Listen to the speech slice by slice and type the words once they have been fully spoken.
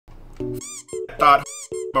Thought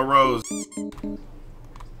arose.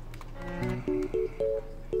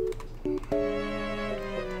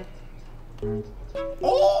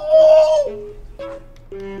 Oh!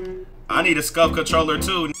 I need a scuff controller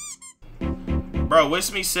too. Bro,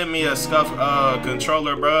 Wisme sent me a scuff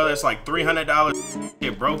controller, bro. It's like $300.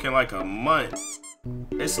 It broke in like a month.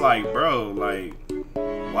 It's like, bro, like,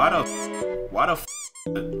 why the f a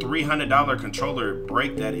 $300 controller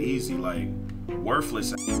break that easy? Like,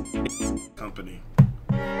 worthless company.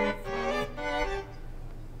 I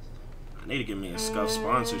need to give me a scuff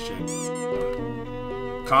sponsorship.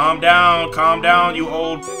 Calm down, you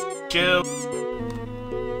old chill.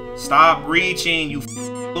 Stop reaching, you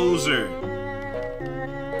loser.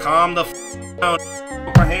 Calm the down,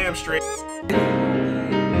 my hamstring.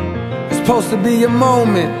 It's supposed to be a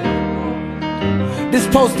moment. This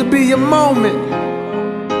supposed to be a moment.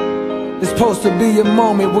 It's supposed to be a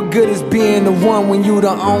moment. What good is being the one when you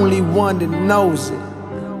the only one that knows it?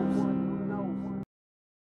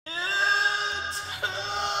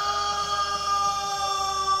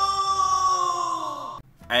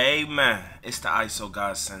 Hey man, it's the ISO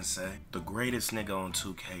God Sensei, the greatest nigga on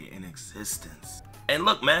 2K in existence. And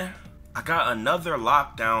look man, I got another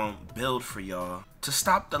lockdown build for y'all to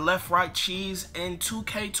stop the left-right cheese in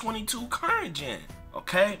 2K22 current gen,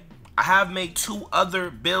 okay? I have made 2 other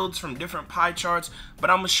builds from different pie charts, but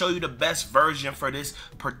I'm gonna show you the best version for this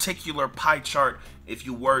particular pie chart if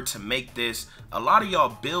you were to make this. A lot of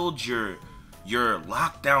y'all build your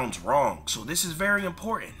lockdowns wrong, so this is very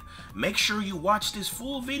important. Make sure you watch this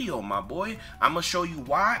full video, my boy. I'm gonna show you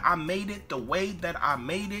why I made it the way that I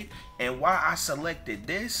made it and why I selected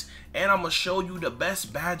this, and I'm gonna show you the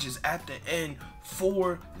best badges at the end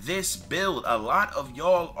for this build. A lot of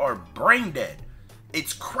y'all are brain dead.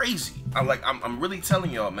 It's crazy. I'm really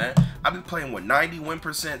telling y'all, man. I've been playing with 90 win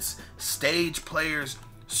percents, stage players,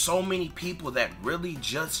 so many people that really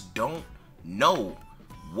just don't know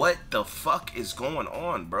what the fuck is going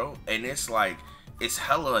on, bro. And it's like, it's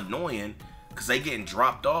hella annoying because they getting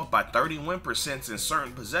dropped off by 30 win percents in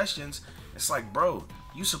certain possessions. It's like, bro,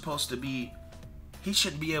 you supposed to be, he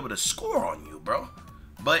shouldn't be able to score on you, bro.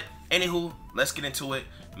 But anywho, let's get into it.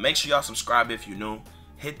 Make sure y'all subscribe if you're new.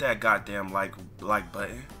 Hit that goddamn like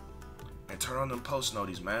button and turn on them post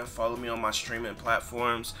notices, man. Follow me on my streaming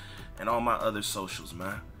platforms and all my other socials,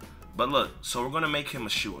 man. But look, so we're gonna make him a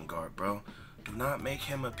shooting guard, bro. Do not make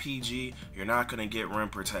him a PG. You're not gonna get rim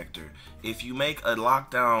protector. If you make a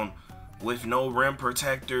lockdown with no rim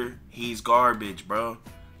protector, he's garbage, bro.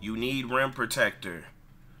 You need rim protector.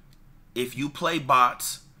 If you play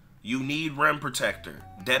bots, you need rim protector.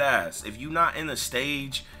 Dead ass. If you're not in the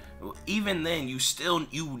stage, even then you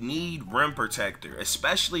need rim protector.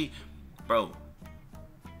 Especially, bro,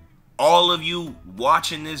 all of you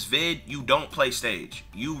watching this vid, you don't play stage.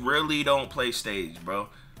 You really don't play stage, bro.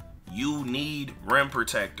 You need rim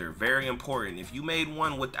protector. Very important. If you made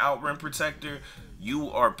one without rim protector,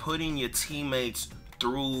 you are putting your teammates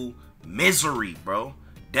through misery, bro.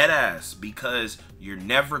 Dead ass. Because you're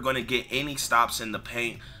never going to get any stops in the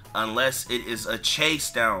paint unless it is a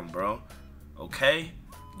chase down, bro. Okay?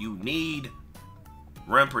 You need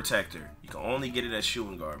rim protector. You can only get it at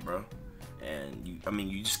shooting guard, bro. And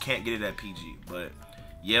you just can't get it at PG. But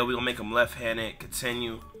yeah, we're gonna make him left-handed.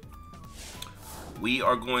 Continue. We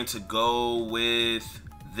are going to go with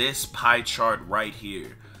this pie chart right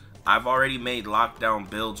here. I've already made lockdown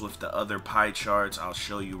builds with the other pie charts. I'll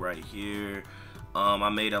show you right here. I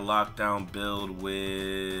made a lockdown build with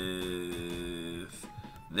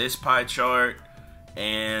this pie chart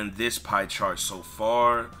and this pie chart so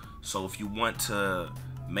far. So if you want to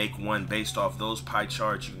make one based off those pie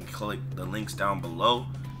charts, you can click the links down below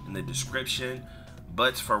in the description.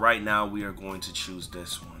 But for right now, we are going to choose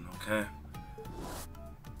this one, okay?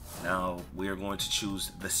 Now we are going to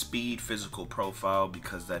choose the speed physical profile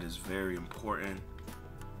because that is very important,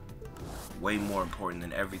 way more important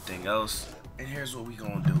than everything else. And here's what we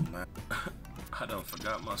gonna do, man. I done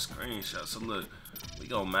forgot my screenshot. So look, we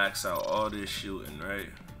gonna max out all this shooting, right?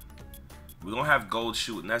 We're gonna have gold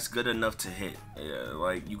shooting. That's good enough to hit. Yeah,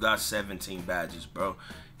 like, you got 17 badges, bro.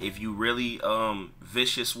 If you really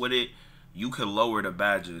vicious with it, you could lower the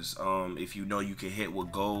badges if you know you can hit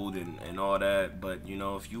with gold and all that. But you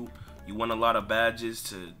know, if you want a lot of badges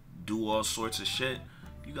to do all sorts of shit,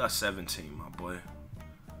 you got 17, my boy.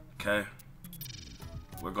 Okay,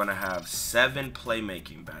 we're gonna have 7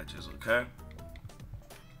 playmaking badges. Okay.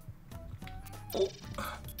 Oh,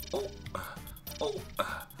 oh, oh, oh, oh,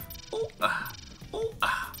 oh,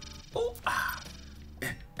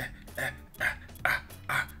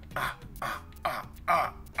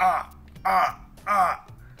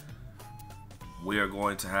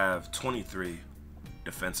 going to have 23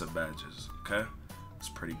 defensive badges. Okay, it's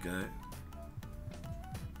pretty good.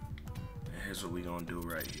 And here's what we gonna do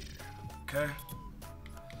right here. Okay,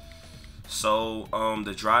 so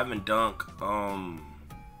the drive and dunk,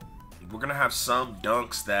 we're gonna have some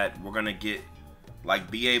dunks that we're gonna get,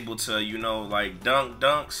 like, be able to, you know, like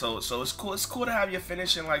dunk. So it's cool. It's cool to have your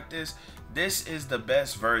finishing like this. This is the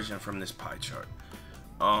best version from this pie chart.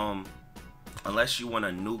 Unless you want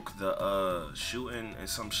to nuke the shooting and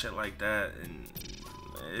some shit like that, and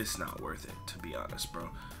it's not worth it, to be honest,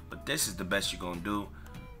 bro. But this is the best you're gonna do.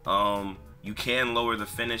 You can lower the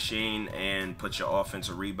finishing and put your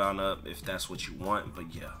offensive rebound up if that's what you want,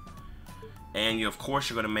 but yeah. And you, of course,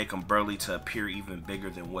 you're gonna make them burly to appear even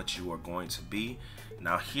bigger than what you are going to be.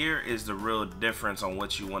 Now here is the real difference on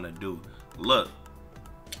what you want to do. Look,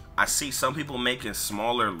 I see some people making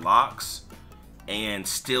smaller locks and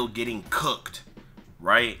still getting cooked,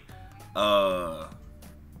 right?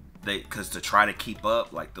 Because to try to keep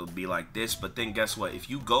up, like, they'll be like this. But then guess what? If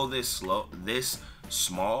you go this slow, this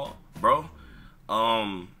small, bro,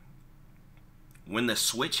 when the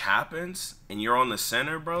switch happens and you're on the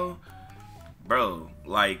center, bro,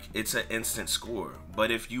 like, it's an instant score. But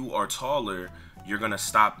if you are taller, you're gonna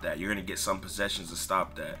stop that. You're gonna get some possessions to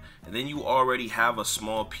stop that, and then you already have a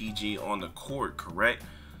small PG on the court, correct?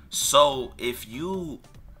 So if you,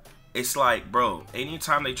 it's like, bro,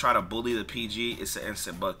 anytime they try to bully the PG, it's an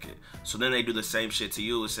instant bucket. So then they do the same shit to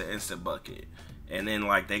you, it's an instant bucket. And then,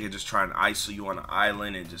 like, they can just try and ISO you on an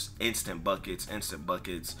island and just instant buckets.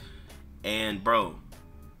 And bro,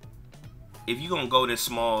 if you gonna go this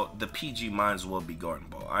small, the PG might as well be garden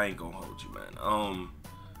ball. I ain't gonna hold you, man.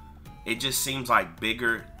 It just seems like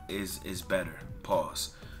bigger is better.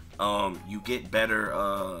 Pause. You get better,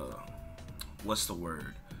 what's the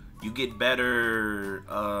word? You get better,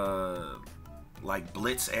 like,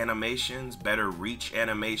 blitz animations, better reach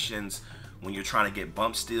animations when you're trying to get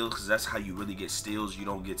bump steals, because that's how you really get steals. You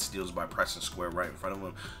don't get steals by pressing square right in front of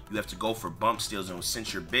them. You have to go for bump steals, and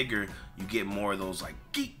since you're bigger, you get more of those, like,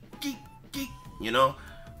 geek, you know?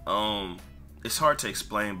 It's hard to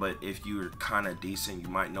explain, but if you're kind of decent, you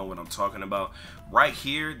might know what I'm talking about. Right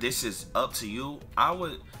here, this is up to you. I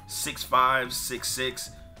would 6'5",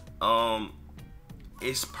 6'6".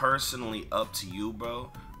 It's personally up to you,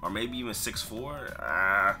 bro. Or maybe even 6'4".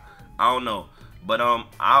 I don't know. But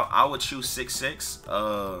I would choose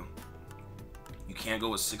 6'6". You can go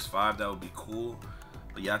with 6'5". That would be cool.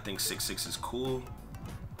 But yeah, I think 6'6" is cool.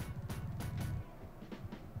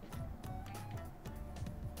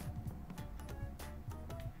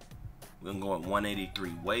 We're gonna go at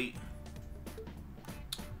 183 weight,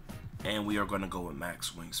 and we are gonna go with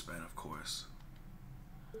max wingspan, of course.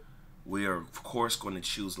 We are, of course, going to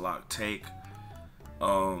choose lock take.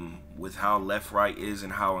 With how left right is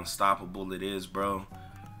and how unstoppable it is, bro,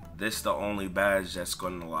 this is the only badge that's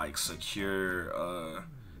gonna, like, secure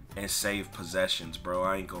and save possessions, bro.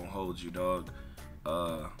 I ain't gonna hold you, dog.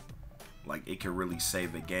 Like, it can really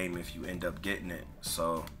save a game if you end up getting it.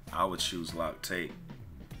 So I would choose lock take.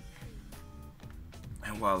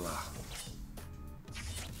 And voila,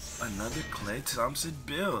 another Klay Thompson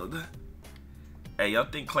build. Hey, y'all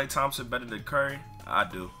think Klay Thompson better than Curry? I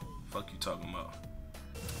do. Fuck you talking about.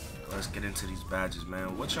 Let's get into these badges,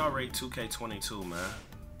 man. What y'all rate 2K22, man?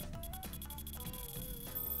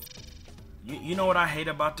 You know what I hate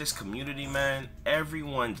about this community, man?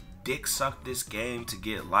 Everyone dick sucked this game to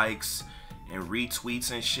get likes and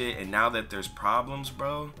retweets and shit, and now that there's problems,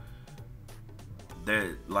 bro,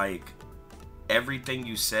 they're like, everything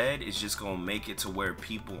you said is just gonna make it to where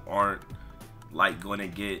people aren't, like, gonna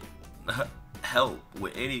get help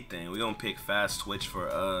with anything. We gonna pick fast twitch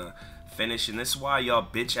for finishing. This is why y'all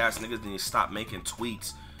bitch ass niggas need to stop making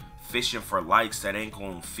tweets fishing for likes that ain't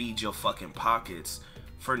gonna feed your fucking pockets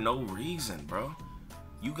for no reason, bro.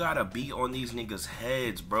 You gotta be on these niggas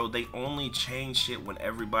heads, bro. They only change shit when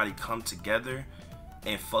everybody come together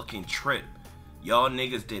and fucking trip. Y'all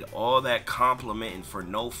niggas did all that complimenting for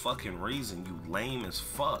no fucking reason. You lame as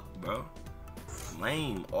fuck, bro.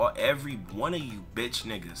 Lame. Every one of you bitch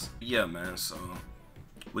niggas. Yeah, man, so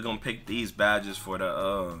we're gonna pick these badges for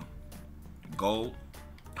the gold.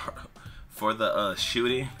 For the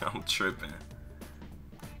shooting. I'm tripping.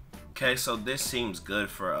 Okay, so this seems good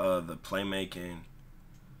for the playmaking.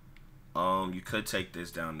 You could take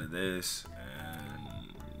this down to this,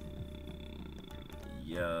 and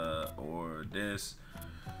yeah, or this.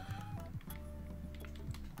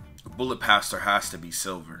 Bullet passer has to be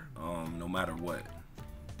silver, no matter what.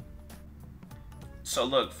 So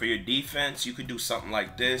look, for your defense, you could do something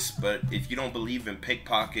like this, but if you don't believe in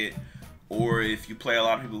pickpocket, or if you play a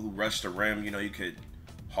lot of people who rush the rim, you know, you could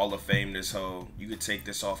Hall of Fame this hoe. You could take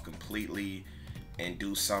this off completely and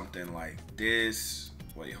do something like this.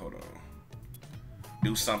 Wait, hold on.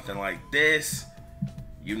 Do something like this.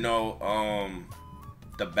 You know,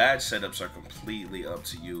 the badge setups are completely up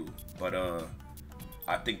to you, but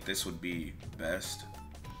I think this would be best.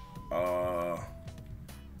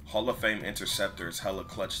 Hall of Fame Interceptor is hella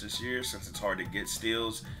clutch this year. Since it's hard to get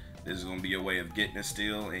steals, this is gonna be a way of getting a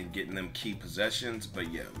steal and getting them key possessions.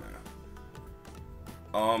 But yeah,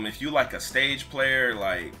 man. If you like a stage player,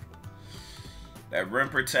 like that rim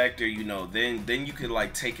protector, you know, then you could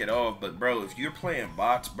like take it off. But bro, if you're playing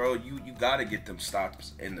box, bro, you gotta get them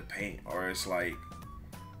stops in the paint, or it's like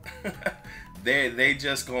they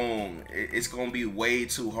just it's gonna be way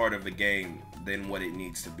too hard of a game than what it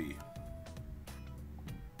needs to be.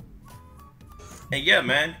 And yeah,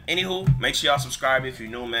 man, anywho, make sure y'all subscribe if you're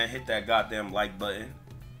new, man. Hit that goddamn like button.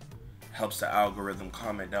 Helps the algorithm.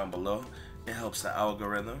 Comment down below. It helps the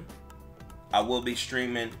algorithm. I will be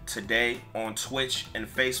streaming today on Twitch and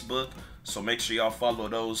Facebook, so make sure y'all follow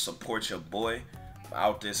those. Support your boy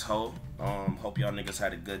out this hoe. Hope y'all niggas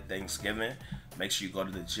had a good Thanksgiving. Make sure you go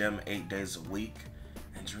to the gym 8 days a week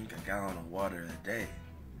and drink a gallon of water a day.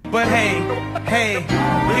 But hey, here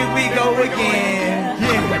we go again.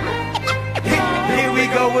 Yeah. Here we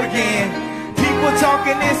go again. People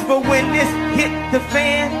talking this, but when this hit the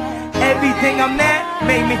fan, everything I'm at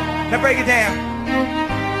made me. Now break it down.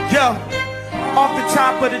 Yo, off the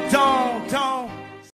top of the dome.